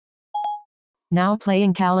Now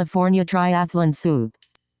playing California Triathlon Soup.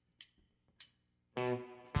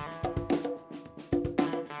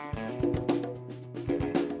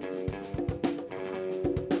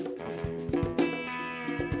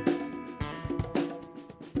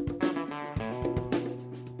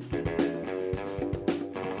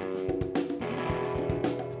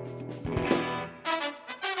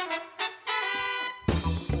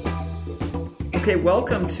 Okay,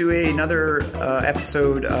 welcome to another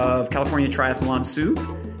episode of California Triathlon Soup.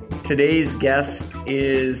 Today's guest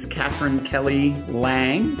is Katherine Kelly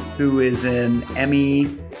Lang, who is an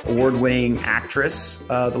Emmy award-winning actress,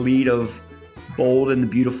 the lead of Bold and the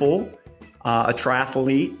Beautiful, a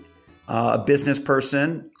triathlete, a business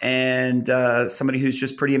person, and somebody who's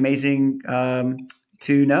just pretty amazing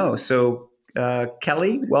to know. So,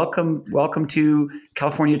 Kelly, welcome to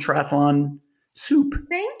California Triathlon Soup.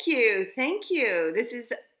 Thank you. Thank you. This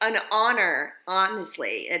is an honor.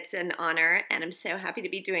 Honestly, it's an honor, and I'm so happy to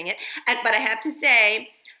be doing it. But I have to say,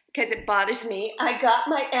 because it bothers me, I got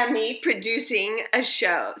my Emmy producing a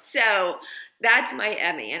show. So that's my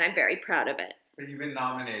Emmy, and I'm very proud of it. But you've been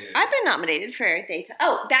nominated. I've been nominated for daytime.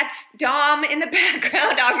 Oh, that's Dom in the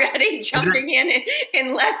background already jumping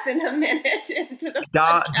in less than a minute into the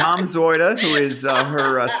Dom Zoida, who is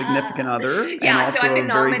her significant other, and also a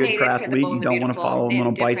very good triathlete. You don't want to follow him on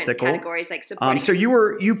a bicycle. Categories like so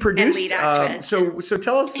you produced. So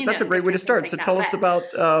tell us. That's a great way to start. So tell us about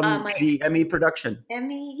the Emmy production.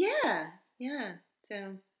 Emmy, yeah.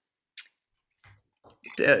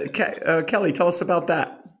 So Kelly, tell us about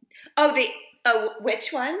that.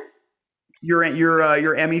 Which one? Your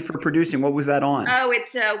Emmy for producing. What was that on? Oh,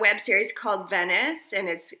 it's a web series called Venice, and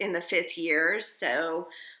it's in the 5th year. So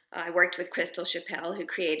I worked with Crystal Chappelle, who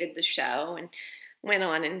created the show, and went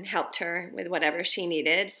on and helped her with whatever she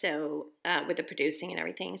needed. So with the producing and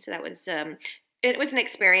everything. So that was it was an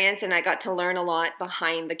experience, and I got to learn a lot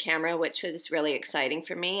behind the camera, which was really exciting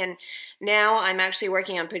for me. And now I'm actually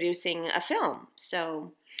working on producing a film.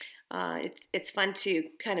 So it's fun to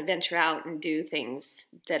kind of venture out and do things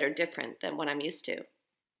that are different than what I'm used to.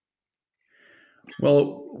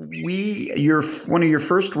 Well, one of your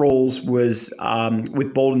first roles was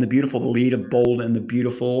with Bold and the Beautiful, the lead of Bold and the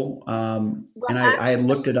Beautiful, and I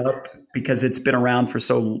looked it up because it's been around for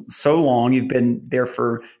so long. You've been there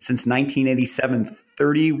since 1987,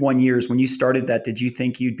 31 years. When you started that, did you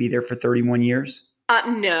think you'd be there for 31 years?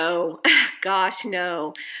 No. Gosh,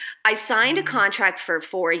 no. I signed a contract for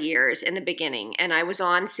 4 years in the beginning, and I was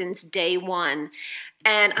on since day one.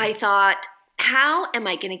 And I thought, how am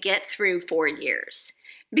I going to get through 4 years?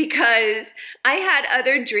 Because I had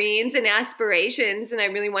other dreams and aspirations, and I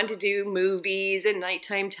really wanted to do movies and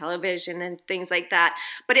nighttime television and things like that.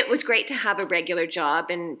 But it was great to have a regular job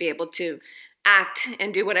and be able to act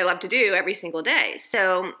and do what I love to do every single day.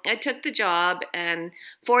 So I took the job, and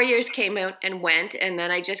 4 years came out and went, and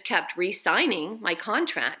then I just kept re-signing my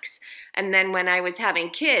contracts. And then when I was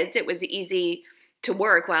having kids, it was easy to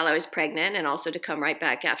work while I was pregnant, and also to come right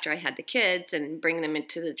back after I had the kids and bring them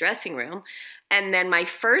into the dressing room. And then my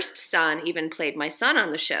first son even played my son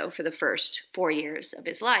on the show for the first 4 years of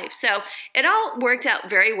his life. So it all worked out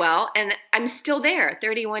very well, and I'm still there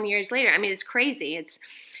 31 years later. I mean, it's crazy.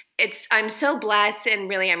 I'm so blessed, and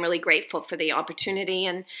really, I'm really grateful for the opportunity,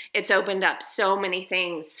 and it's opened up so many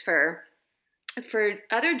things for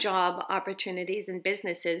other job opportunities and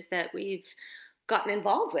businesses that we've gotten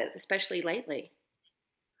involved with, especially lately.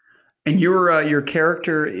 And your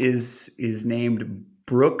character is named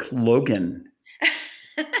Brooke Logan.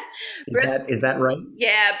 Is that right?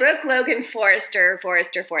 Yeah, Brooke Logan Forrester.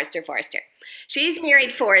 She's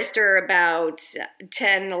married Forrester about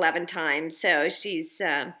 10, 11 times. So she's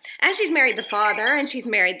married the father, and she's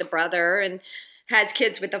married the brother, and has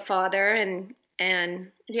kids with the father,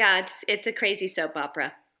 and yeah, it's a crazy soap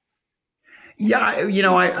opera. Yeah,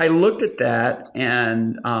 I looked at that,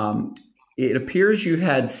 and it appears you've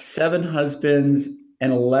had 7 husbands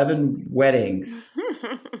and 11 weddings.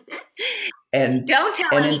 And don't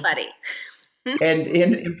tell anybody. And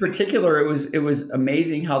in particular, it was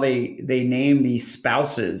amazing how they name these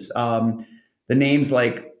spouses. The names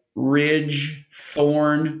like Ridge,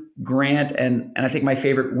 Thorn, Grant, and I think my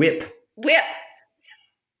favorite, Whip.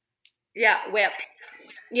 Yeah, Whip.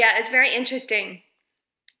 Yeah, it's very interesting.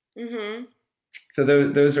 Mm-hmm. So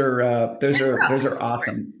those are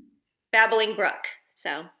awesome. Babbling Brook.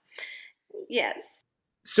 So yes.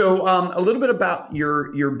 So a little bit about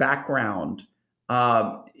your background.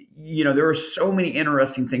 There are so many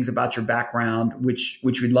interesting things about your background, which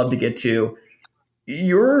we'd love to get to.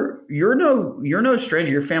 You're no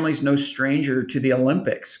stranger. Your family's no stranger to the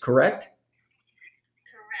Olympics, correct?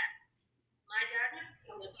 Correct. My dad went to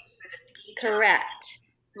the Olympics for the ski Correct.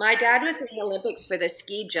 My dad was in the Olympics for the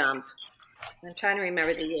ski jump. I'm trying to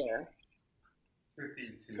remember the year.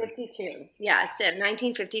 52. Yeah, so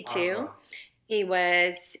 1952. He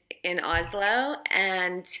was in Oslo,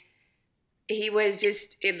 and he was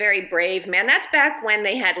just a very brave man. That's back when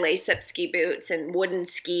they had lace-up ski boots and wooden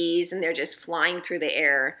skis, and they're just flying through the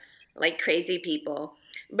air like crazy people.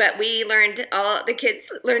 But all the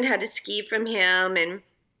kids learned how to ski from him, and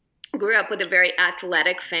grew up with a very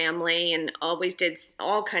athletic family, and always did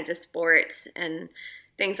all kinds of sports and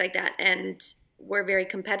things like that. And we're very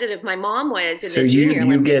competitive. My mom was in the junior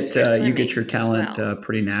Olympics for you get your swimming talent as well.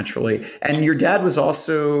 pretty naturally. And your dad was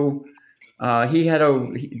also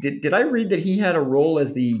did I read that he had a role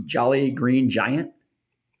as the Jolly Green Giant?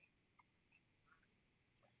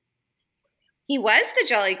 He was the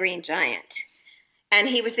Jolly Green Giant, and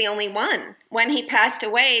he was the only one. When he passed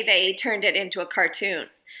away, they turned it into a cartoon.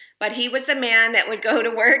 But he was the man that would go to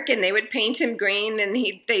work, and they would paint him green, and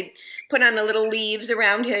they'd put on the little leaves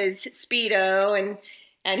around his Speedo,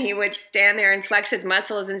 and he would stand there and flex his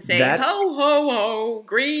muscles and say, ho, ho, ho,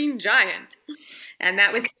 Green Giant. And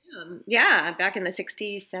that was him. Yeah, back in the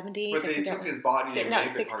 60s, 70s. But they took his body and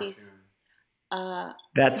made the 60s.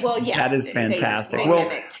 That is fantastic.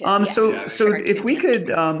 So if we could,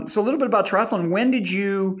 so a little bit about triathlon. When did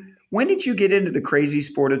you get into the crazy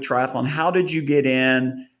sport of triathlon? How did you get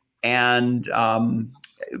in? And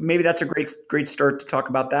maybe that's a great start to talk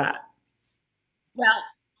about that. Well,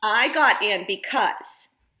 I got in because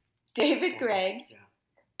David Gregg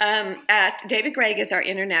asked. David Gregg is our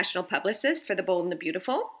international publicist for The Bold and the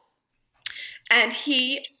Beautiful, and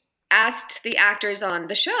he asked the actors on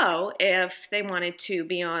the show if they wanted to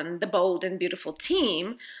be on the Bold and Beautiful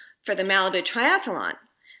team for the Malibu Triathlon.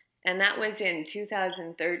 And that was in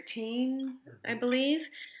 2013, I believe.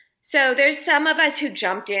 So there's some of us who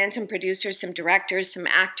jumped in, some producers, some directors, some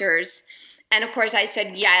actors. And of course I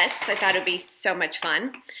said yes. I thought it'd be so much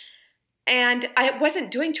fun. And I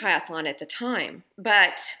wasn't doing triathlon at the time,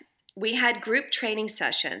 but we had group training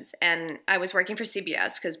sessions, and I was working for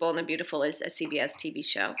CBS because Bold and Beautiful is a CBS TV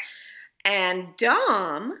show. And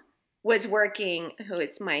Dom was working, who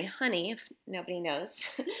is my honey, if nobody knows,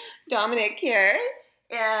 Dominic here.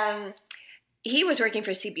 He was working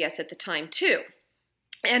for CBS at the time too.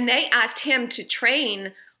 And they asked him to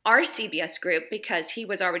train our CBS group because he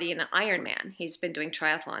was already an Ironman. He's been doing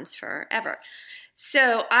triathlons forever.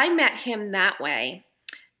 So I met him that way.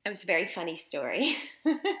 It was a very funny story.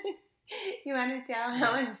 You want to tell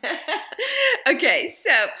Helen? Okay,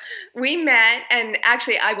 so we met, and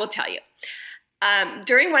actually I will tell you.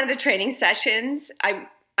 During one of the training sessions,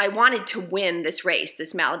 I wanted to win this race,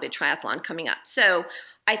 this Malibu Triathlon coming up. So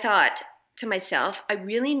I thought to myself, I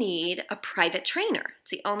really need a private trainer.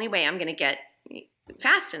 It's the only way I'm going to get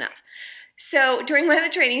fast enough. So during one of the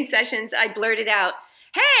training sessions, I blurted out,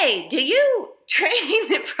 hey, do you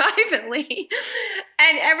train privately?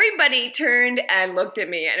 And everybody turned and looked at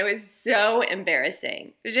me, and it was so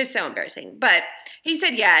embarrassing. It was just so embarrassing. But he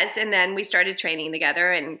said yes, and then we started training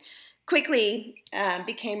together and quickly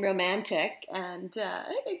became romantic, and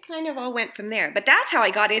it kind of all went from there. But that's how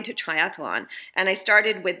I got into triathlon. And I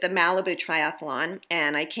started with the Malibu Triathlon,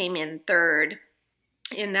 and I came in third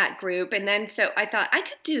in that group. And then so I thought I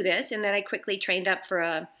could do this, and then I quickly trained up for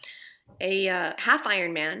a half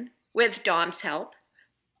Ironman with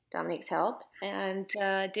Dominic's help, and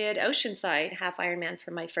did Oceanside half Ironman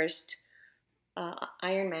for my first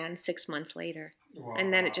Ironman 6 months later. Wow.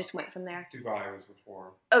 And then it just went from there. Dubai was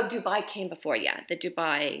before. Oh, Dubai came before, yeah. The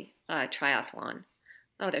Dubai triathlon.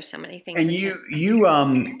 Oh, there's so many things. And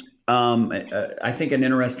I think an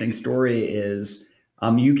interesting story is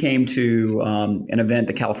you came to an event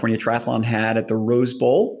the California Triathlon had at the Rose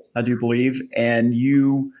Bowl, I do believe, and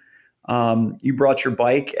you brought your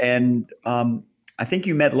bike, and I think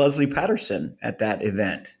you met Leslie Patterson at that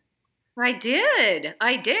event. I did.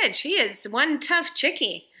 She is one tough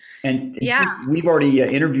chickie. And we've already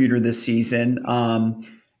interviewed her this season.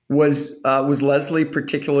 Was Leslie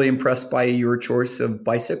particularly impressed by your choice of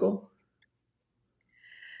bicycle?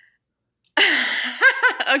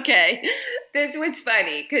 Okay, this was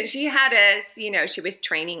funny because she had us, she was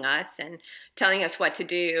training us and telling us what to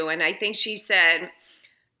do. And I think she said,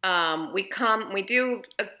 we do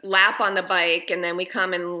a lap on the bike, and then we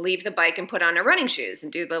come and leave the bike and put on our running shoes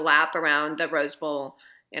and do the lap around the Rose Bowl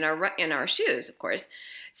in our shoes, of course.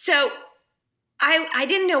 So I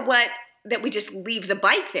didn't know that we just leave the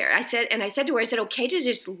bike there. I said to her, is it okay to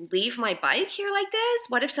just leave my bike here like this?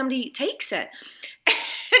 What if somebody takes it?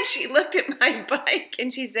 And she looked at my bike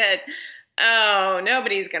and she said, oh,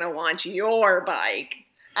 nobody's going to want your bike.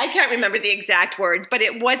 I can't remember the exact words, but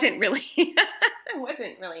it wasn't really, It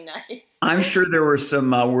wasn't really nice. I'm sure there were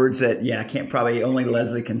some words that, can't probably only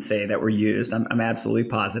Leslie can say that were used. I'm absolutely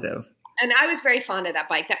positive. And I was very fond of that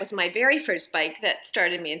bike. That was my very first bike that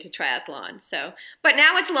started me into triathlon. So, but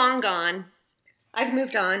now it's long gone. I've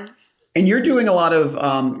moved on. And you're doing a lot of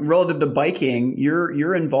relative to biking.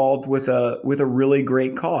 You're involved with a really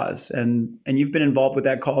great cause, and you've been involved with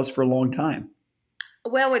that cause for a long time.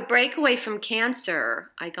 Well, with Breakaway from Cancer,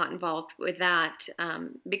 I got involved with that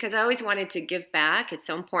because I always wanted to give back. It's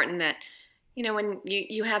so important that, when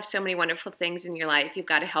you have so many wonderful things in your life, you've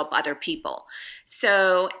got to help other people.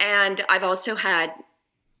 So, and I've also had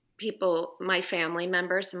some of my family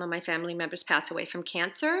members pass away from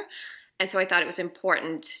cancer. And so I thought it was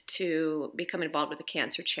important to become involved with a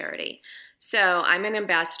cancer charity. So I'm an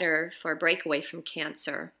ambassador for Breakaway from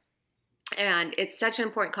Cancer. And it's such an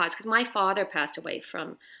important cause because my father passed away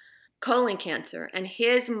from colon cancer, and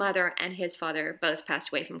his mother and his father both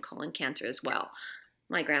passed away from colon cancer as well,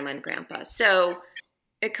 my grandma and grandpa. So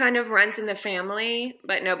it kind of runs in the family,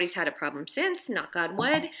 but nobody's had a problem since, knock on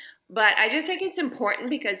wood. But I just think it's important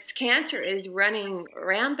because cancer is running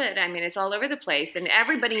rampant. I mean, it's all over the place, and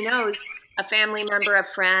everybody knows a family member, a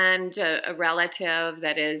friend, a relative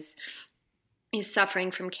that is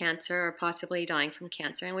suffering from cancer or possibly dying from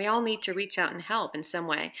cancer. And we all need to reach out and help in some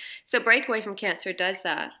way. So Breakaway from Cancer does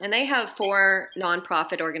that. And they have 4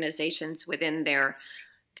 nonprofit organizations within their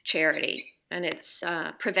charity. And it's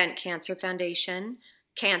Prevent Cancer Foundation,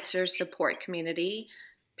 Cancer Support Community,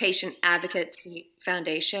 Patient Advocacy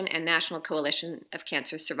Foundation, and National Coalition of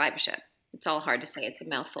Cancer Survivorship. It's all hard to say. It's a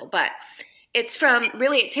mouthful. But it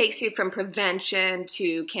takes you from prevention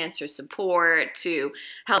to cancer support to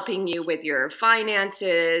helping you with your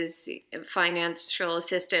finances, financial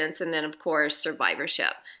assistance, and then, of course,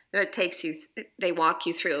 survivorship. They walk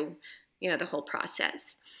you through, the whole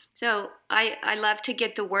process. So I love to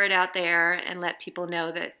get the word out there and let people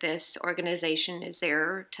know that this organization is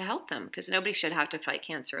there to help them because nobody should have to fight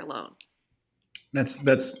cancer alone.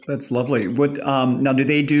 That's lovely. What now? Do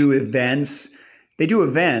they do events? They do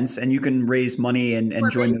events, and you can raise money and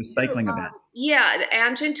join those cycling events. Yeah, the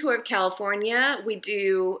Amgen Tour of California, we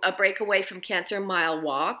do a Breakaway from Cancer mile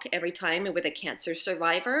walk every time with a cancer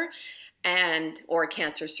survivor or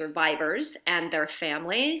cancer survivors and their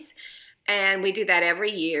families. And we do that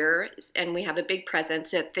every year, and we have a big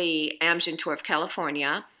presence at the Amgen Tour of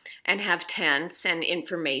California and have tents and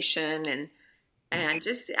information and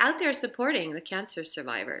just out there supporting the cancer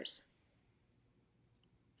survivors.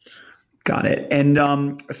 Got it.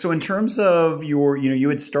 And so in terms of your, you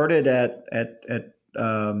had started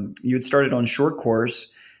you had started on short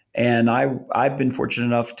course, and I've been fortunate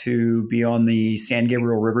enough to be on the San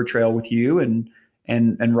Gabriel River Trail with you and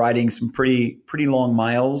riding some pretty long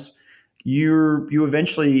miles. You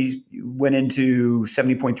eventually went into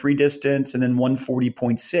 70.3 distance and then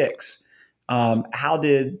 140.6. How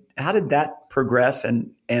did that progress?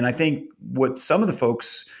 And I think what some of the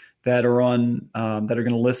folks that are on that are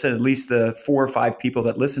going to listen, at least the 4 or 5 people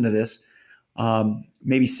that listen to this,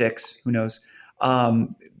 maybe 6, who knows?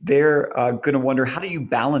 They're going to wonder, how do you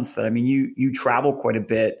balance that? I mean, you travel quite a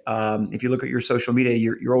bit. If you look at your social media,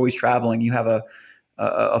 you're always traveling. You have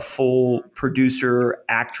a full producer,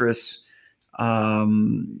 actress,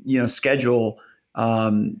 schedule.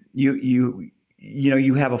 You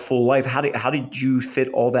have a full life. How did you fit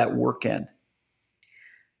all that work in?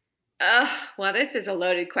 Well, this is a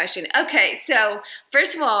loaded question. Okay, so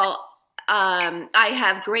first of all, I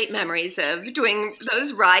have great memories of doing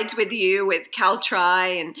those rides with you with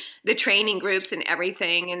CalTri and the training groups and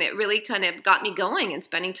everything. And it really kind of got me going and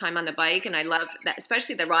spending time on the bike. And I love that,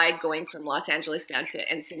 especially the ride going from Los Angeles down to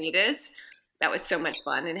Encinitas. That was so much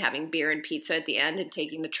fun, and having beer and pizza at the end and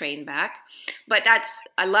taking the train back. But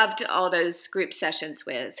I loved all those group sessions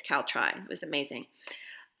with CalTri. It was amazing.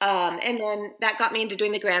 And then that got me into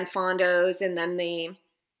doing the Grand Fondos, and then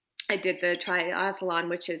I did the triathlon,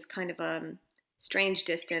 which is kind of a strange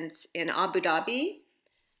distance in Abu Dhabi,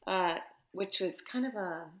 which was kind of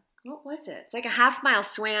what was it? It's like a half-mile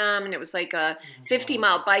swim, and it was like a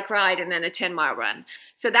 50-mile bike ride, and then a 10-mile run.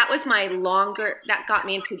 So that was that got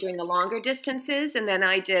me into doing the longer distances. And then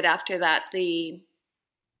I did, after that, the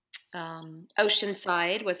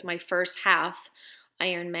Oceanside was my first half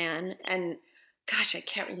Ironman, and gosh, I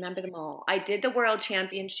can't remember them all. I did the World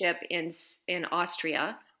Championship in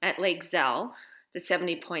Austria at Lake Zell, the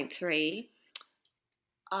 70.3.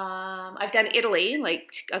 I've done Italy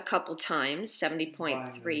like a couple times,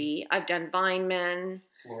 70.3. I've done Vineman.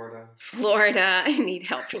 Florida. I need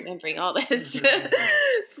help remembering all this.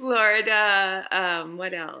 Florida.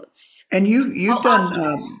 What else? And you've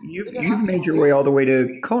done you've made your way all the way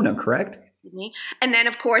to Kona, correct? And then,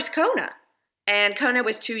 of course, Kona. And Kona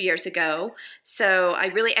was 2 years ago. So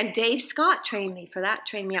and Dave Scott trained me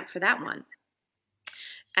up for that one.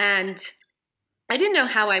 And I didn't know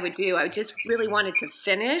how I would do. I just really wanted to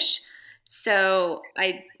finish. So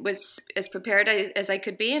I was as prepared as I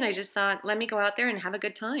could be. And I just thought, let me go out there and have a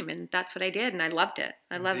good time. And that's what I did. And I loved it.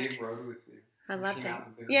 Dave rode with you. I loved it.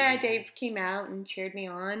 Yeah, Dave came out and cheered me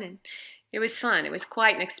on, and it was fun. It was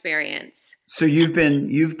quite an experience. So you've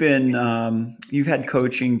had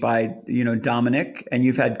coaching by, Dominic, and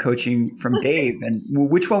you've had coaching from Dave. And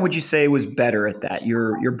which one would you say was better at that?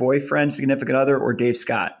 Your boyfriend, significant other, or Dave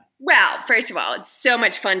Scott? Well, first of all, it's so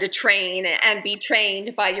much fun to train and be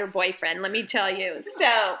trained by your boyfriend, let me tell you.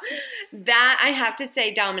 So that, I have to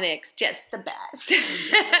say, Dominic's just the best.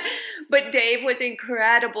 But Dave was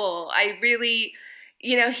incredible. I really,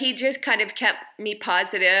 he just kind of kept me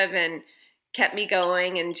positive and kept me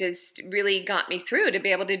going and just really got me through to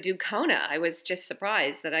be able to do Kona. I was just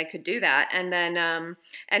surprised that I could do that. And then,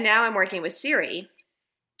 and now I'm working with Siri.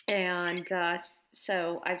 And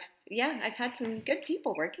so I've had some good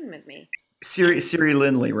people working with me. Siri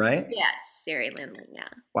Lindley, right? Yes, Siri Lindley. Yeah.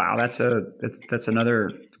 Wow, that's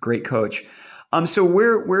another great coach. So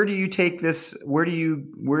where do you take this? Where do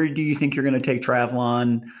you think you're going to take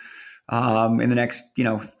triathlon in the next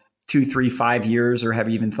 2, 3, 5 years, or have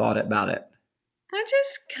you even thought about it? I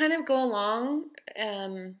just kind of go along.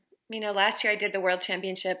 Last year I did the World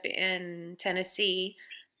Championship in Tennessee.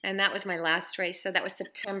 And that was my last race. So that was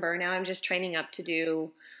September. Now I'm just training up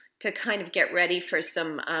to kind of get ready for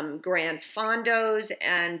some Grand Fondos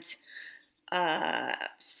and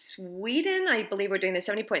Sweden. I believe we're doing the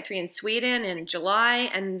 70.3 in Sweden in July.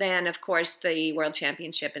 And then, of course, the World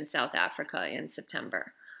Championship in South Africa in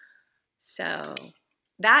September. So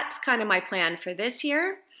that's kind of my plan for this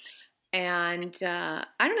year. And I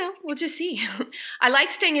don't know. We'll just see. I like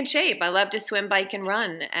staying in shape. I love to swim, bike, and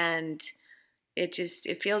run. And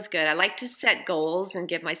it feels good. I like to set goals and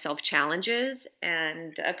give myself challenges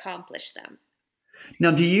and accomplish them.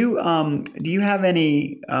 Now, do you have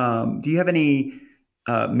any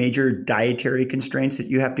major dietary constraints that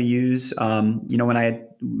you have to use? When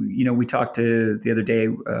we talked to the other day,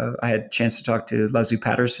 I had a chance to talk to Leslie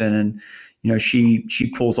Patterson, and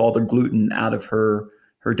she pulls all the gluten out of her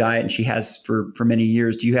diet, and she has for many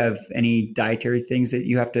years. Do you have any dietary things that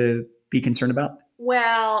you have to be concerned about?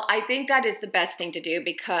 Well, I think that is the best thing to do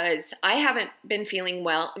because I haven't been feeling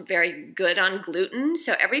very good on gluten.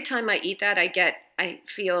 So every time I eat that, I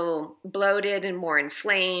feel bloated and more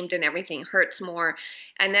inflamed and everything hurts more.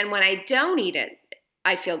 And then when I don't eat it,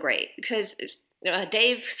 I feel great because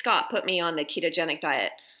Dave Scott put me on the ketogenic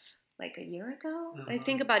diet like a year ago. I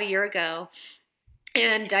think about a year ago.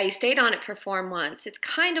 And I stayed on it for 4 months. It's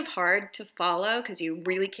kind of hard to follow because you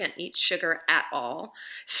really can't eat sugar at all.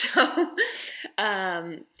 So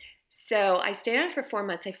I stayed on it for 4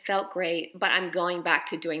 months. I felt great, but I'm going back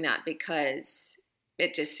to doing that because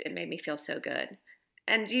it made me feel so good.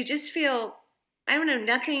 And you just feel, I don't know,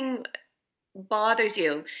 nothing bothers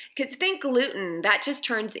you. Because think gluten, that just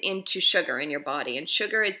turns into sugar in your body. And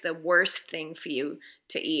sugar is the worst thing for you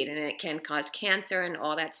to eat. And it can cause cancer and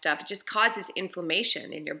all that stuff. It just causes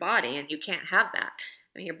inflammation in your body. And you can't have that.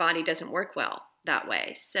 I mean, your body doesn't work well that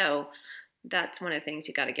way. So that's one of the things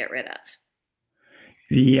you got to get rid of.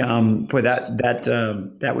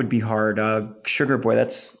 That would be hard. Sugar, boy,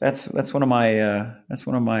 that's one of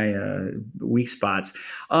my weak spots.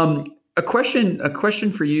 A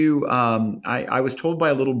question for you. I was told by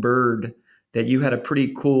a little bird that you had a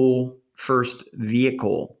pretty cool first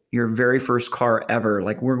vehicle, your very first car ever.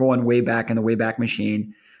 Like we're going way back in the Wayback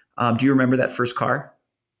Machine. Do you remember that first car?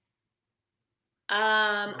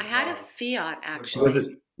 I had a Fiat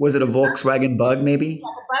actually. Was it a Volkswagen Bug maybe? Yeah,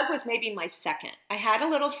 the Bug was maybe my second. I had a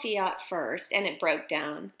little Fiat first and it broke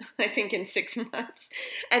down, I think in 6 months.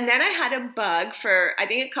 And then I had a Bug I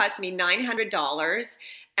think it cost me $900.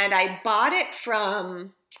 And I bought it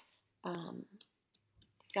from the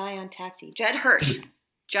guy on Taxi, Judd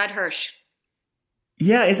Hirsch.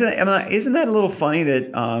 Yeah, isn't that a little funny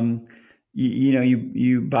that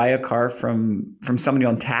you buy a car from somebody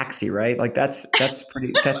on Taxi, right? Like that's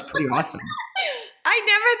pretty awesome. I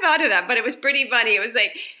never thought of that, but it was pretty funny. It was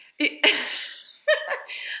like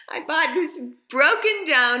I bought this broken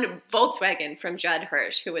down Volkswagen from Judd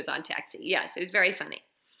Hirsch, who was on Taxi. Yes, it was very funny.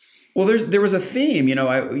 Well, there was a theme,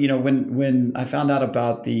 when I found out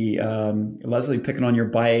about the Leslie picking on your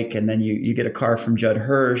bike, and then you get a car from Judd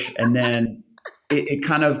Hirsch, and then it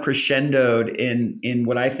kind of crescendoed in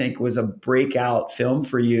what I think was a breakout film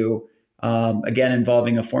for you, again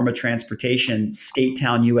involving a form of transportation, Skate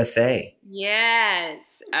Town, USA.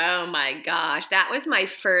 Yes. Oh my gosh, that was my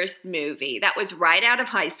first movie. That was right out of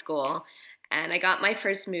high school. and I got my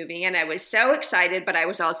first movie, and I was so excited, but I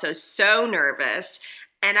was also so nervous.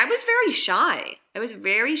 And I was very shy. I was a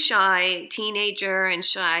very shy teenager and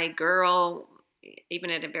shy girl,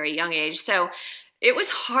 even at a very young age. So it was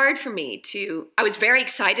hard for me I was very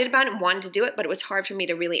excited about it and wanted to do it, but it was hard for me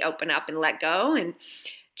to really open up and let go and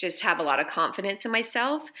just have a lot of confidence in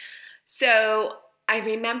myself. So I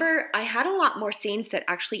remember I had a lot more scenes that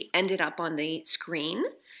actually ended up on the screen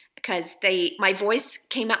because my voice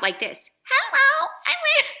came out like this. Hello,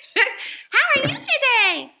 how are you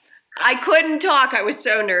today? I couldn't talk. I was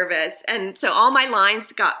so nervous. And so all my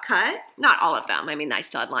lines got cut. Not all of them. I mean, I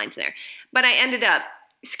still had lines there. But I ended up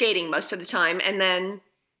skating most of the time. And then,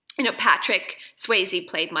 Patrick Swayze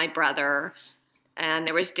played my brother. And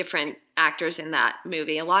there was different actors in that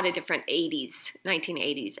movie. A lot of different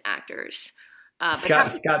 1980s actors. Scott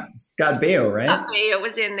Baio, right? Scott Baio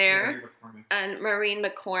was in there. And Maureen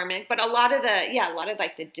McCormick. But a lot of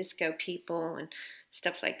like the disco people and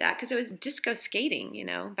stuff like that, because it was disco skating,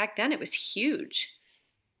 back then it was huge.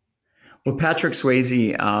 Well, Patrick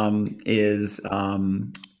Swayze is,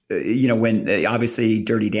 when obviously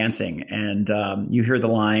Dirty Dancing, and you hear the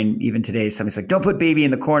line even today, somebody's like, don't put baby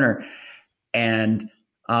in the corner. And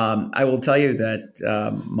I will tell you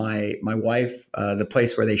that my wife, the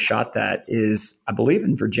place where they shot that is, I believe,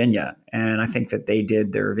 in Virginia. And I think that they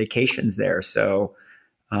did their vacations there. So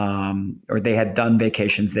or they had done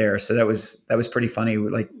vacations there. So that was pretty funny.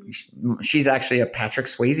 Like, she's actually a Patrick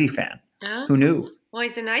Swayze fan. Oh. Who knew? Well,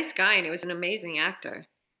 he's a nice guy and he was an amazing actor.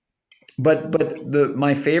 But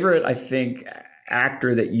my favorite, I think,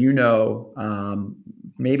 actor that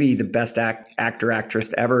maybe the best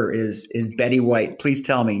actress ever is Betty White. Please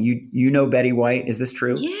tell me, you know Betty White. Is this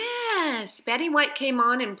true? Yes. Betty White came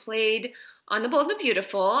on and played on The Bold and the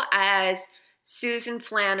Beautiful as Susan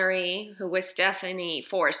Flannery, who was Stephanie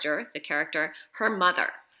Forrester, the character, her mother.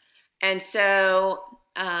 And so,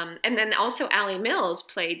 and then also Allie Mills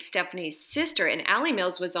played Stephanie's sister, and Allie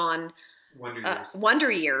Mills was on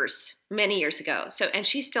Wonder Years many years ago. So, and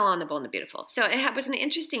she's still on The Bold and the Beautiful. So it was an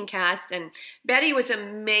interesting cast, and Betty was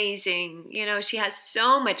amazing. She has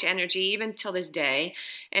so much energy, even till this day,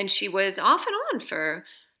 and she was off and on for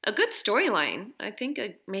a good storyline. I think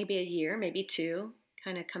maybe a year, maybe two,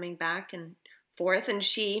 kind of coming back and forth, and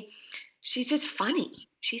she's just funny.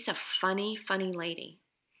 She's a funny lady.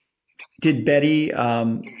 Did Betty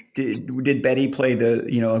did Betty play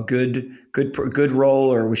a good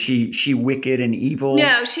role, or was she wicked and evil?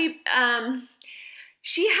 No, she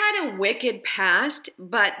had a wicked past,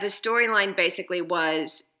 but the storyline basically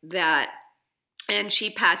was that, and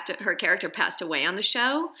her character passed away on the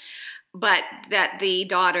show, but that the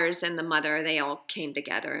daughters and the mother, they all came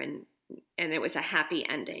together and it was a happy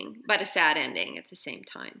ending, but a sad ending at the same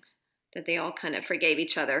time, that they all kind of forgave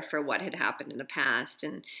each other for what had happened in the past.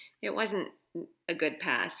 And it wasn't a good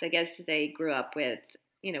past. I guess they grew up with,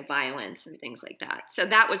 violence and things like that. So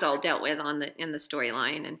that was all dealt with in the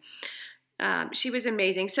storyline. And she was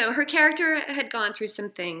amazing. So her character had gone through some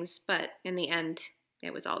things, but in the end,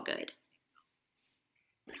 it was all good.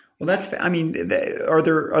 Well, are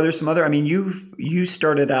there some other, you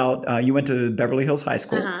started out, you went to Beverly Hills High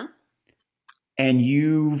School. Uh-huh. And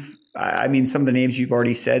some of the names you've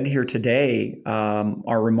already said here today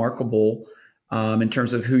are remarkable in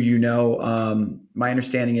terms of who you know. My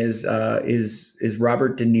understanding is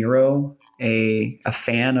Robert De Niro a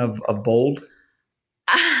fan of Bold?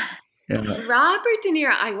 Yeah. Robert De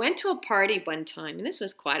Niro. I went to a party one time, and this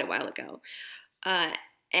was quite a while ago,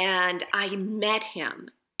 and I met him.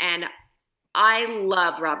 And I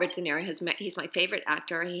love Robert De Niro. He's my favorite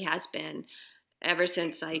actor. He has been ever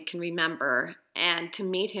since I can remember. And to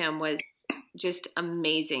meet him was just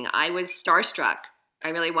amazing. I was starstruck. I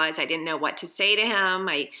really was. I didn't know what to say to him.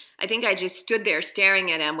 I think I just stood there staring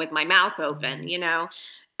at him with my mouth open,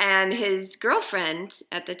 And his girlfriend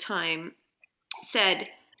at the time said,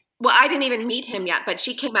 well, I didn't even meet him yet, but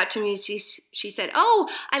she came out to me and she said, oh,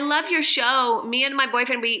 I love your show. Me and my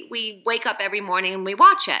boyfriend, we wake up every morning and we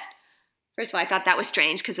watch it. First of all, I thought that was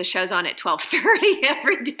strange because the show's on at 12:30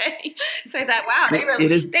 every day. So I thought, wow, they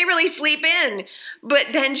really sleep in. But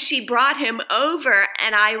then she brought him over,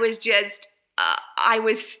 and I was just, I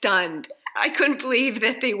was stunned. I couldn't believe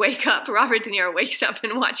that they wake up. Robert De Niro wakes up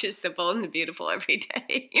and watches The Bold and the Beautiful every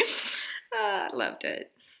day. I loved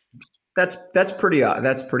it. That's pretty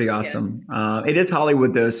awesome. Yeah. It is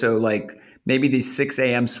Hollywood though, so like maybe these 6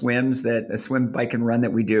 a.m. swims that a swim, bike, and run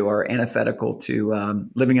that we do are antithetical to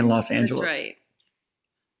living in Los Angeles. That's right.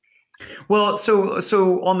 Well,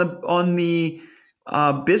 so on the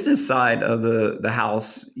business side of the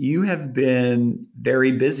house, you have been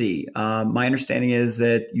very busy. My understanding is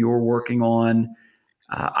that you're working on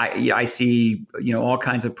I see, all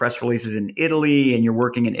kinds of press releases in Italy, and you're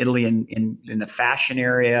working in Italy in the fashion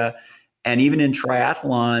area. And even in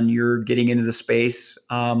triathlon, you're getting into the space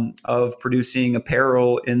of producing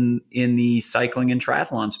apparel in the cycling and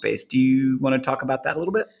triathlon space. Do you want to talk about that a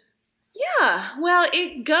little bit? Yeah, well,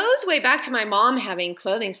 it goes way back to my mom having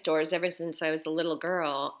clothing stores ever since I was a little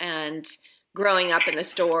girl and growing up in the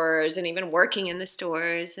stores and even working in the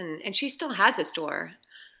stores. And she still has a store.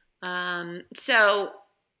 So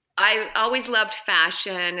I always loved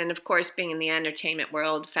fashion. And of course, being in the entertainment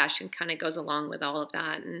world, fashion kind of goes along with all of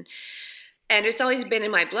that. And it's always been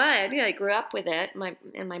in my blood. I grew up with it, my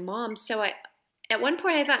mom. So at one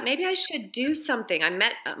point I thought maybe I should do something. I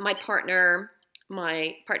met my partner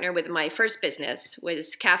with my first business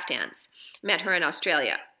was caftans. Met her in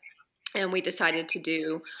Australia, and we decided to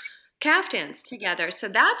do caftans together. So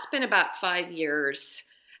that's been about 5 years.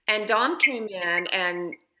 And Dom came in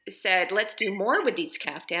and said, let's do more with these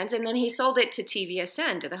caftans. And then he sold it to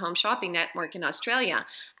TVSN, to the Home Shopping Network in Australia.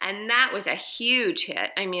 And that was a huge hit.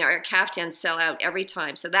 I mean, our caftans sell out every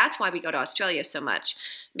time. So that's why we go to Australia so much,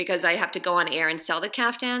 because I have to go on air and sell the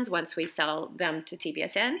caftans once we sell them to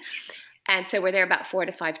TVSN. And so we're there about 4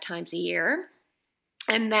 to 5 times a year.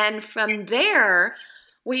 And then from there,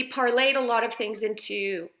 we parlayed a lot of things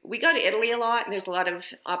into, we go to Italy a lot, and there's a lot of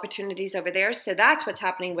opportunities over there. So that's what's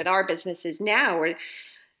happening with our businesses now. We're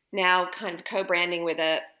now kind of co-branding with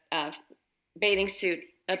a bathing suit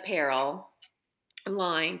apparel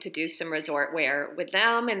line to do some resort wear with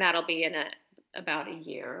them. And that'll be in about a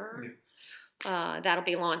year. That'll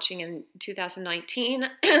be launching in 2019.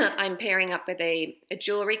 I'm pairing up with a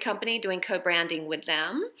jewelry company doing co-branding with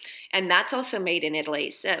them. And that's also made in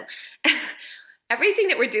Italy. So everything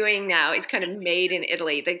that we're doing now is kind of made in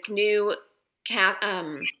Italy. The new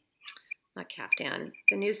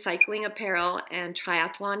the new cycling apparel and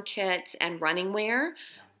triathlon kits and running wear,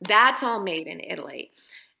 that's all made in Italy.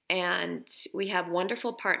 And we have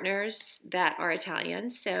wonderful partners that are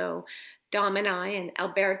Italian. So Dom and I and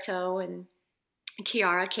Alberto and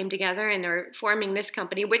Chiara came together and are forming this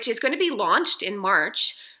company, which is going to be launched in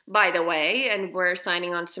March, by the way. And we're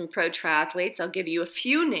signing on some pro triathletes. I'll give you a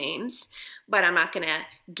few names, but I'm not going to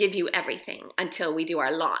give you everything until we do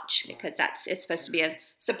our launch, because it's supposed to be a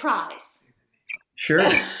surprise.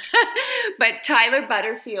 Sure. But Tyler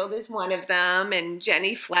Butterfield is one of them, and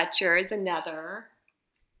Jenny Fletcher is another.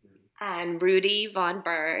 And Rudy Von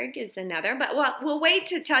Berg is another. But we'll wait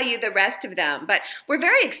to tell you the rest of them. But we're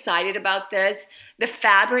very excited about this. The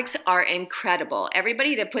fabrics are incredible.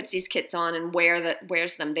 Everybody that puts these kits on and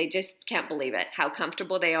wears them, they just can't believe it. How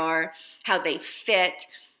comfortable they are, how they fit,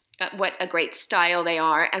 what a great style they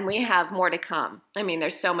are. And we have more to come. I mean,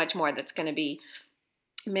 there's so much more that's going to be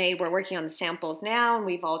made. We're working on the samples now, and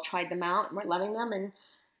we've all tried them out, and we're loving them. And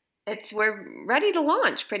we're ready to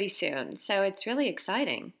launch pretty soon. So it's really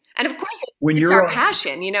exciting. And of course, it's our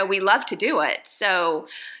passion. We love to do it. So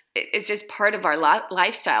it's just part of our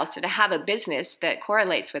lifestyle. So to have a business that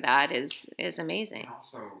correlates with that is amazing.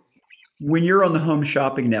 When you're on the Home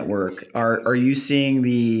Shopping Network, are you seeing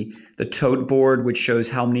the tote board, which shows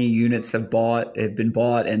how many units have been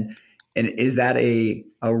bought, and is that a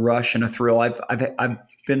rush and a thrill? I've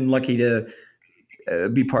been lucky to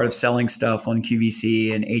be part of selling stuff on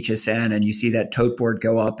QVC and HSN, and you see that tote board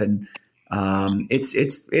go up, and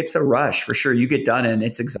it's a rush for sure. You get done and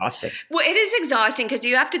it's exhausting. Well, it is exhausting because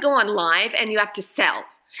you have to go on live and you have to sell.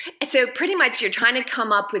 So pretty much you're trying to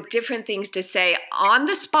come up with different things to say on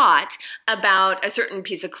the spot about a certain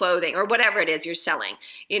piece of clothing or whatever it is you're selling,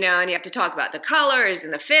 and you have to talk about the colors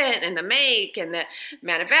and the fit and the make and the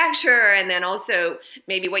manufacturer, and then also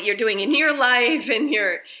maybe what you're doing in your life, and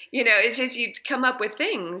it's just you come up with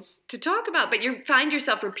things to talk about, but you find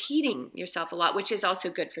yourself repeating yourself a lot, which is also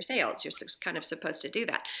good for sales. You're kind of supposed to do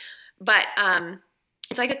that. But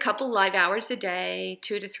it's like a couple live hours a day,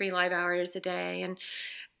 2 to 3 live hours a day,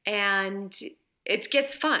 and it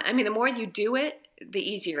gets fun. I mean, the more you do it, the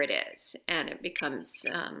easier it is, and it becomes,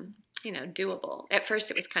 doable. At first,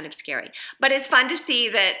 it was kind of scary, but it's fun to see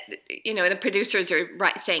that, the producers are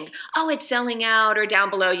saying, "Oh, it's selling out," or down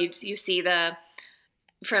below you see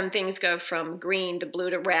things go from green to blue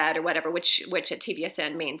to red or whatever, which at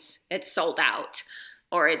TVSN means it's sold out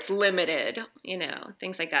or it's limited,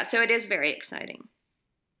 things like that. So it is very exciting.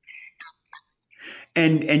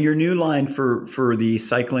 And your new line for the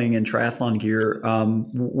cycling and triathlon gear,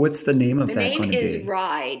 what's the name of that going to be? The name is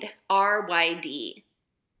Ride, RYD,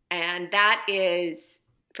 and that is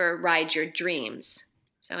for Ride Your Dreams.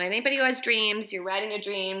 So anybody who has dreams, you're riding your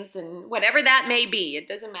dreams, and whatever that may be, it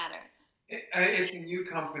doesn't matter. It's a new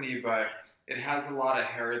company, but it has a lot of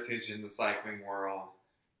heritage in the cycling world.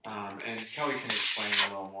 And Kelly can explain a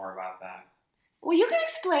little more about that. Well, you can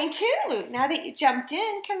explain too. Now that you jumped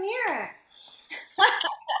in, come here.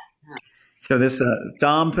 So this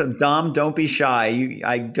Dom, don't be shy.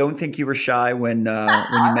 I don't think you were shy when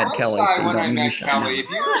you met Kelly. Shy so you when don't I need to be met shy Kelly. now. If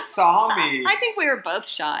you saw me, I think we were both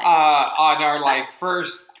shy. on our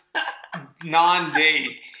first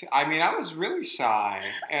non-date, I mean, I was really shy,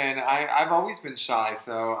 and I've always been shy.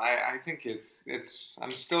 So I think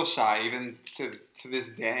I'm still shy even to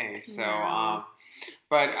this day. So. No.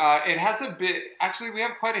 But it has a bit. Actually, we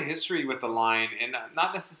have quite a history with the line, and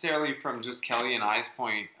not necessarily from just Kelly and I's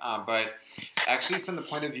point, but actually from the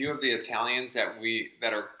point of view of the Italians that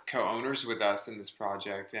are co-owners with us in this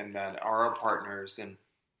project and that are our partners. And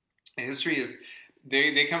the history is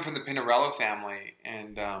they come from the Pinarello family,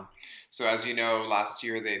 and so as you know, last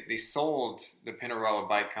year they sold the Pinarello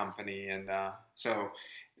Bike Company, and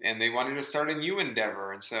and they wanted to start a new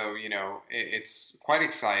endeavor. And so, it's quite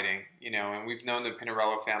exciting, and we've known the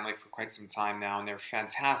Pinarello family for quite some time now, and they're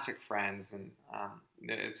fantastic friends. And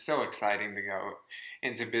it's so exciting to go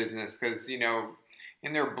into business because,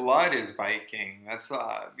 in their blood is biking. That's,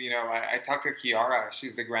 I talked to Chiara.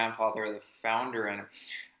 She's the grandfather of the founder. And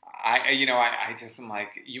I just am like,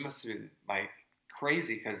 you must have been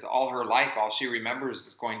crazy because all her life, all she remembers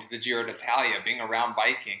is going to the Giro d'Italia, being around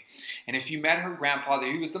biking. And if you met her grandfather,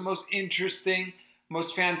 he was the most interesting,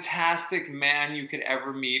 most fantastic man you could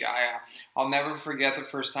ever meet. I'll never forget the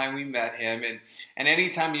first time we met him. And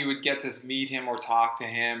anytime you would get to meet him or talk to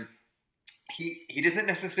him, he doesn't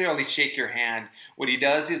necessarily shake your hand. What he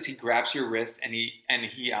does is he grabs your wrist and he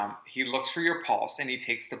looks for your pulse and he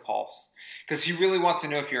takes the pulse. Because he really wants to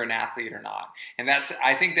know if you're an athlete or not. And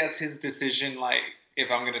I think that's his decision,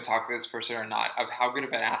 if I'm going to talk to this person or not, of how good of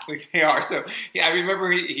an athlete they are. So, yeah, I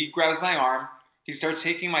remember he grabs my arm, he starts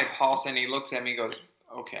taking my pulse, and he looks at me and goes,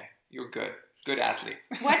 okay, you're good. Good athlete.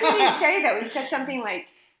 What did he say, though? He said something like...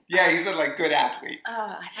 Yeah, he said, good athlete.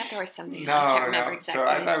 Oh, I thought there was something. No, I can't remember exactly. So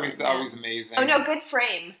I thought it was amazing. Oh, no, good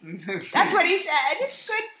frame. That's what he said.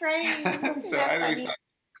 Good frame. So I always thought...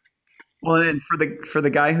 Well, and for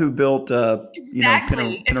the guy who built,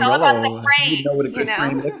 exactly. Pinarello, it's all about the frame. You know what a good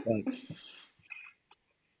frame looks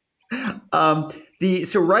like.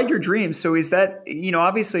 So Ride Your Dreams. So is that,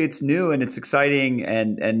 obviously it's new and it's exciting,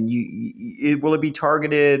 and will it be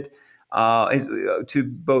targeted to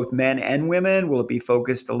both men and women? Will it be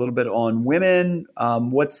focused a little bit on women?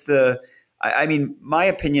 I mean, my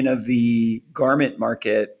opinion of the garment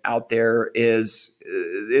market out there is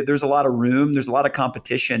there's a lot of room, there's a lot of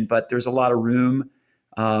competition, but there's a lot of room.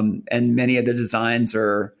 And many of the designs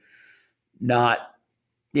are not,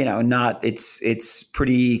 it's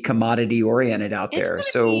pretty commodity oriented out there.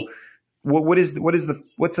 So what's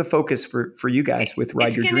the focus for you guys with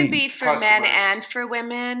Ride Your Dream? It's going to be for men and for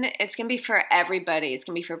women. It's going to be for everybody. It's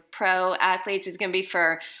going to be for pro athletes. It's going to be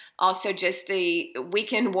for also just the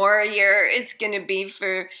weekend warrior. It's going to be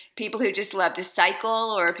for people who just love to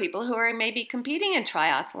cycle or people who are maybe competing in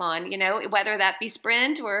triathlon, whether that be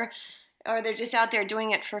sprint or they're just out there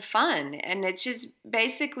doing it for fun. And it's just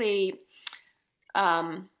basically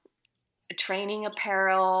training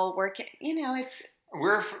apparel, working, it's...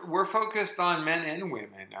 We're focused on men and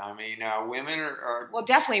women. I mean, women are well,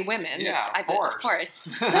 definitely women. Yeah, of course.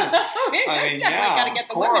 I mean, got to get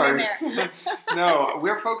the women in there. No,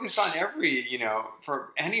 we're focused on every,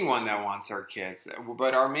 for anyone that wants our kids.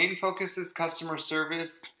 But our main focus is customer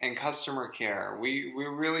service and customer care.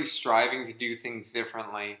 We're really striving to do things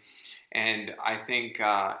differently. And I think,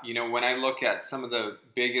 when I look at some of the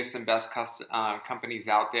biggest and best companies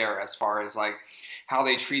out there as far as how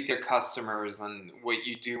they treat their customers and what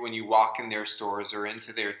you do when you walk in their stores or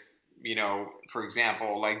into their, for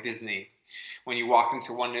example, like Disney, when you walk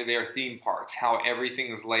into one of their theme parks, how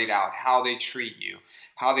everything is laid out, how they treat you,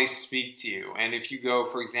 how they speak to you. And if you go,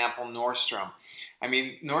 for example, Nordstrom, I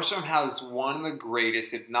mean, Nordstrom has one of the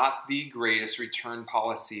greatest, if not the greatest, return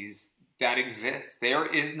policies that exists. There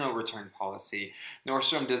is no return policy.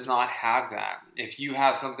 Nordstrom does not have that. If you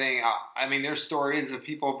have something, there's stories of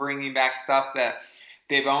people bringing back stuff that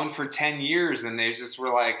they've owned for 10 years and they just were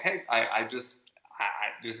like, hey, this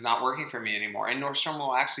is not working for me anymore. And Nordstrom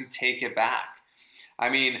will actually take it back.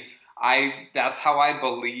 That's how I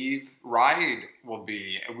believe Ride will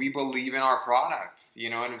be. We believe in our product,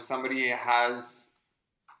 and if somebody has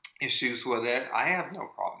issues with it, I have no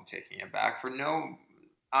problem taking it back for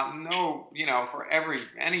for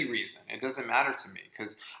any reason. It doesn't matter to me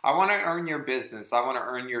because I want to earn your business. I want to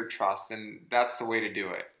earn your trust, and that's the way to do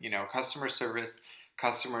it. Customer service,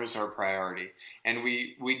 customers are a priority, and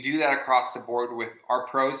we do that across the board with our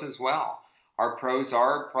pros as well. Our pros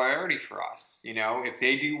are a priority for us. If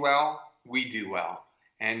they do well, we do well,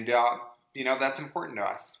 and that's important to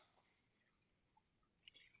us.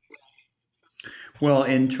 Well,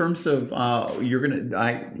 in terms of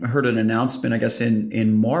I heard an announcement, I guess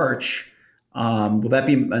in March. Will that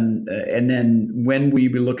be, and then when will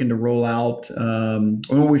you be looking to roll out? When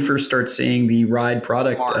will we first start seeing the ride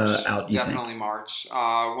product March, out? You definitely think? March.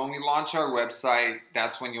 When we launch our website,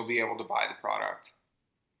 that's when you'll be able to buy the product.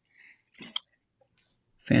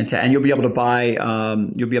 Fantastic. And you'll be able to buy.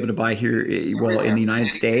 You'll be able to buy here. Well, in the Everywhere,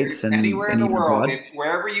 United States anywhere in and the even world, abroad.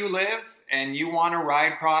 wherever you live and you want a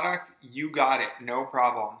ride product, you got it, no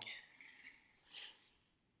problem.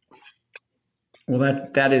 Well,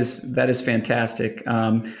 that is fantastic.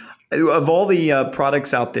 Of all the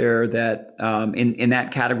products out there that in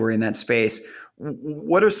that category in that space,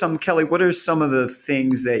 what are some Kelly? What are some of the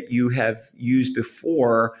things that you have used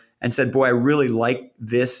before and said, "Boy, I really like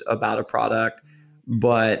this about a product,"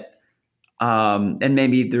 but and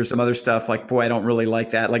maybe there's some other stuff like, "Boy, I don't really like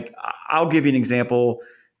that." Like, I'll give you an example.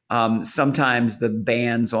 Sometimes the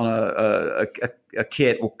bands on a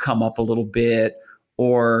kit will come up a little bit,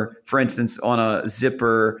 or for instance, on a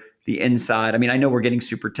zipper, the inside. I mean, I know we're getting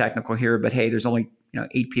super technical here, but hey, there's only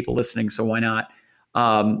 8 people listening, so why not?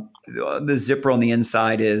 The zipper on the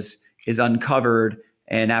inside is uncovered,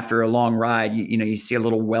 and after a long ride, you see a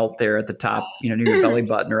little welt there at the top, near your belly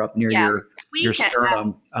button or up near Yeah, your tweak it.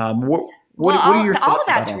 sternum. What Well, are your all of thoughts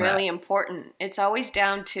about that's all really that? important. It's always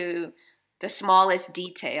down to the smallest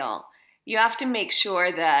detail. You have to make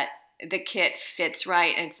sure that the kit fits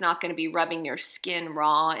right and it's not going to be rubbing your skin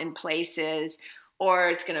raw in places, or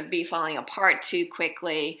it's going to be falling apart too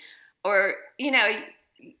quickly, or you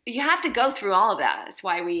have to go through all of that. That's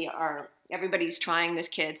why everybody's trying this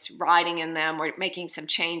kits, riding in them. We're making some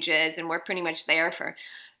changes, and we're pretty much there for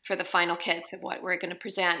the final kits of what we're going to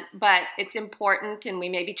present. But it's important, and we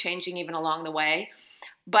may be changing even along the way.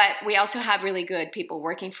 But we also have really good people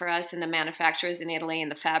working for us, and the manufacturers in Italy,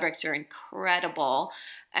 and the fabrics are incredible.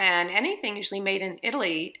 And anything usually made in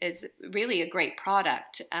Italy is really a great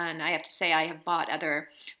product. And I have to say, I have bought other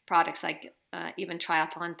products like even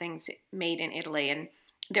triathlon things made in Italy, and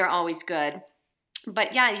they're always good.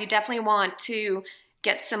 But yeah, you definitely want to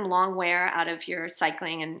get some long wear out of your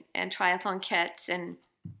cycling and triathlon kits, and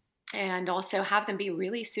also have them be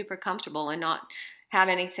really super comfortable and not have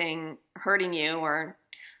anything hurting you or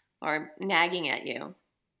nagging at you.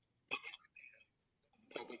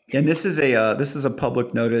 And this is a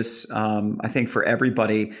public notice. I think for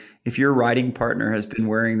everybody, if your riding partner has been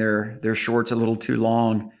wearing their shorts a little too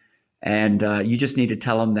long, and you just need to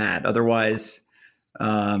tell them that. Otherwise,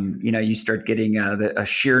 you start getting a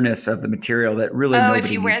sheerness of the material that really Oh, if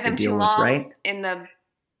nobody you wear needs to them too deal with, long right? in the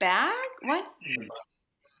bag? What?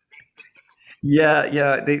 Yeah,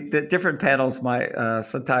 yeah. The different panels. My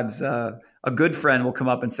sometimes a good friend will come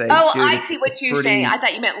up and say, Oh, "Dude, I it's see what it's you're saying. I pretty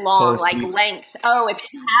thought you meant long, close." like length. Oh, if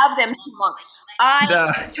you have them too long. I No,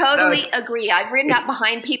 no, totally agree. I've ridden it's up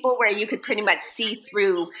behind people where you could pretty much see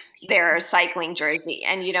through their cycling jersey,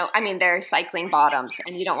 and their cycling bottoms,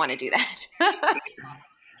 and you don't want to do that.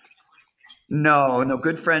 No, no.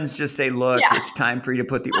 Good friends just say, "Look, Yeah. it's time for you to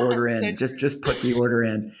put the order So in. Just put the order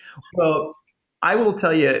in." Well, I will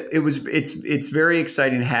tell you, it's very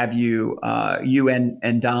exciting to have you, you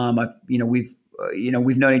and Dom.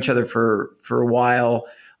 We've known each other for a while.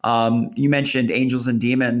 You mentioned Angels and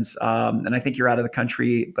Demons, and I think you're out of the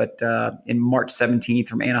country, but in March 17th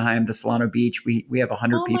from Anaheim to Solano Beach, we have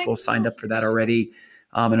 100 oh my people signed up for that gosh. already,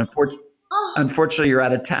 and Oh, unfortunately, you're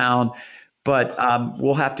out of town, but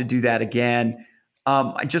we'll have to do that again.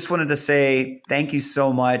 I just wanted to say thank you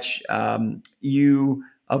so much. You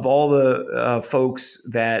of all the folks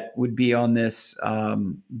that would be on this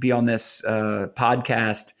podcast,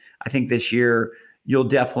 I think this year you'll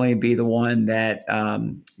definitely be the one that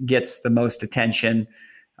gets the most attention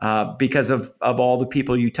because of all the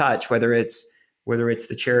people you touch, whether it's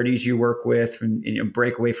the charities you work with and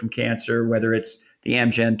break away from cancer, whether it's the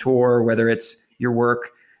Amgen tour, whether it's your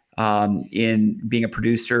work in being a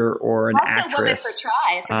producer or an also Women for actress. Try.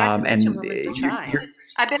 I forgot to mention And Women for you're, Try. you're,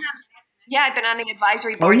 I've been I've been on the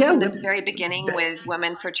advisory oh board yeah, from the very beginning with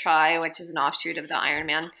Women for Try, which is an offshoot of the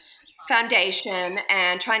Ironman Foundation,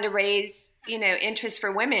 and trying to raise interest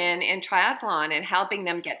for women in triathlon and helping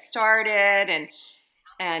them get started,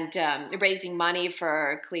 and raising money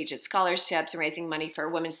for collegiate scholarships and raising money for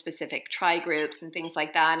women-specific tri groups and things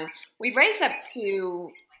like that. And we've raised up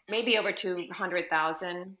to maybe over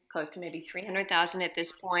 200,000, close to maybe 300,000 at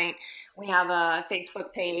this point. We have a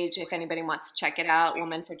Facebook page if anybody wants to check it out,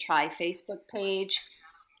 Women for Tri Facebook page,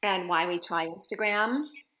 and Why We Try Instagram.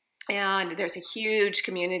 And there's a huge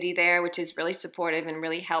community there, which is really supportive and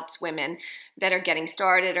really helps women that are getting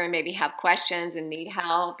started or maybe have questions and need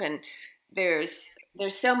help. And there's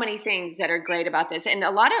so many things that are great about this. And a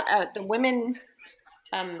lot of the women,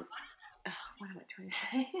 what am I trying to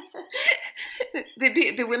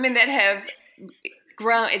say? The women that have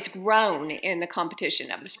grown in the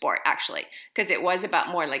competition of the sport, actually, because it was about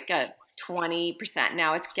more like a 20%.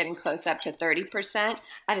 Now it's getting close up to 30%.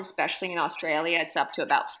 And especially in Australia, it's up to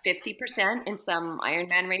about 50% in some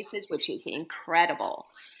Ironman races, which is incredible.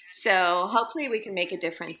 So hopefully we can make a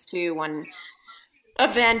difference too when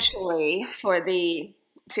eventually for the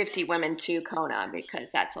 50 women to Kona,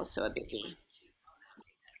 because that's also a biggie.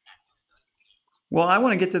 Well, I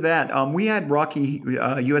want to get to that. We had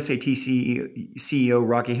USATC CEO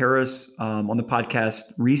Rocky Harris on the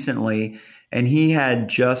podcast recently, and he had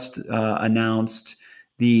just announced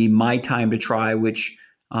the My Time to Try, which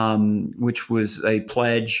was a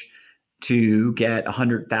pledge to get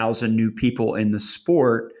 100,000 new people in the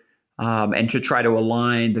sport, and to try to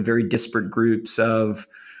align the very disparate groups of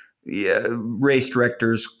race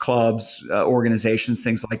directors, clubs, organizations,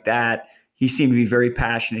 things like that. He seemed to be very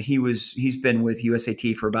passionate. He's been with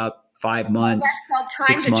USAT for about 5 months, Well, that's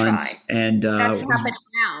called 6 months, Try. and that's happening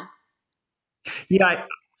now. Yeah,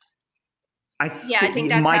 I think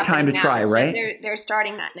that's My Time to now. Try, right? So they're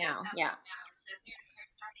starting that now. Yeah.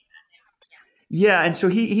 Yeah, and so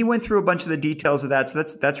he went through a bunch of the details of that. So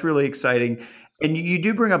that's really exciting. And you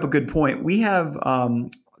do bring up a good point. We have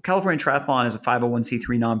California Triathlon is a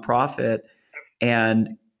 501c3 nonprofit,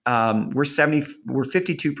 and we're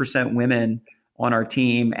 52% women on our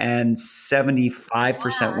team and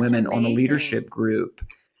 75% women on the leadership group.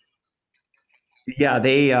 Yeah,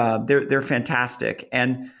 they're fantastic.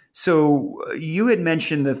 And so you had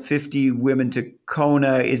mentioned the 50 women to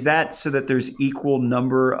Kona. Is that so that there's equal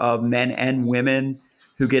number of men and women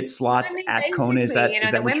who get slots at Kona? Is that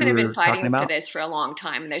the what women you have were been fighting talking about? for this for a long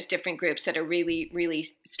time, and there's different groups that are really,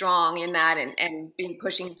 really strong in that and been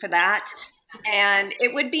pushing for that. And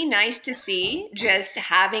it would be nice to see just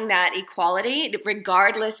having that equality,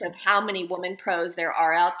 regardless of how many women pros there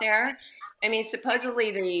are out there. I mean,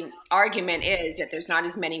 supposedly the argument is that there's not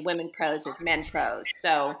as many women pros as men pros.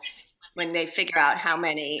 So when they figure out how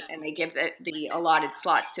many and they give the allotted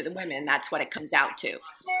slots to the women, that's what it comes out to.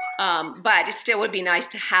 But it still would be nice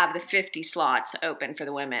to have the 50 slots open for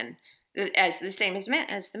the women, as the same as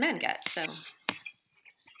the men get. So.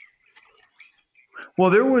 Well,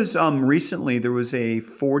 there was recently there was a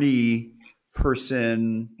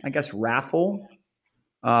 40-person, I guess, raffle.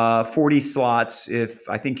 40 slots if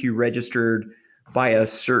I think you registered by a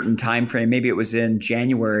certain time frame. Maybe it was in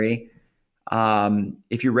January.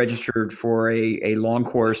 If you registered for a long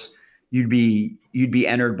course, you'd be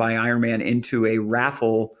entered by Ironman into a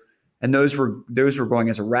raffle, and those were going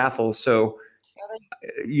as a raffle. So,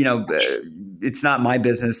 it's not my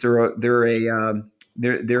business. They're a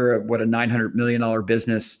 $900 million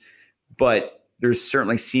business, but there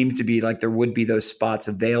certainly seems to be like there would be those spots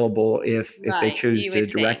available if they choose to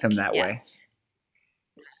direct them that way.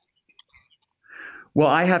 Well,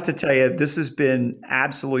 I have to tell you, this has been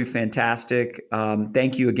absolutely fantastic.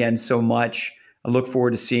 Thank you again so much. I look forward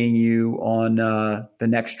to seeing you on the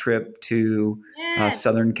next trip to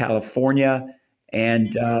Southern California.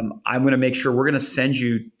 And I'm going to make sure we're going to send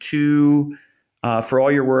you for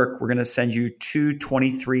all your work, we're going to send you 2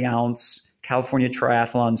 23-ounce California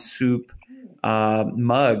Triathlon Soup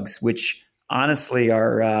mugs, which honestly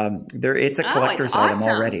are it's a collector's item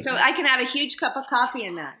already. So I can have a huge cup of coffee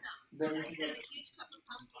in that.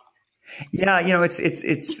 Yeah,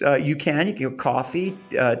 it's you can get coffee.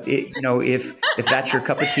 If that's your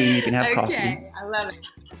cup of tea, you can have coffee. I love it.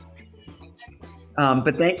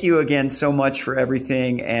 But thank you again so much for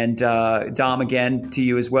everything, and Dom, again to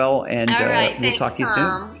you as well. And all right, we'll talk to you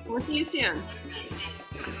soon. We'll see you soon.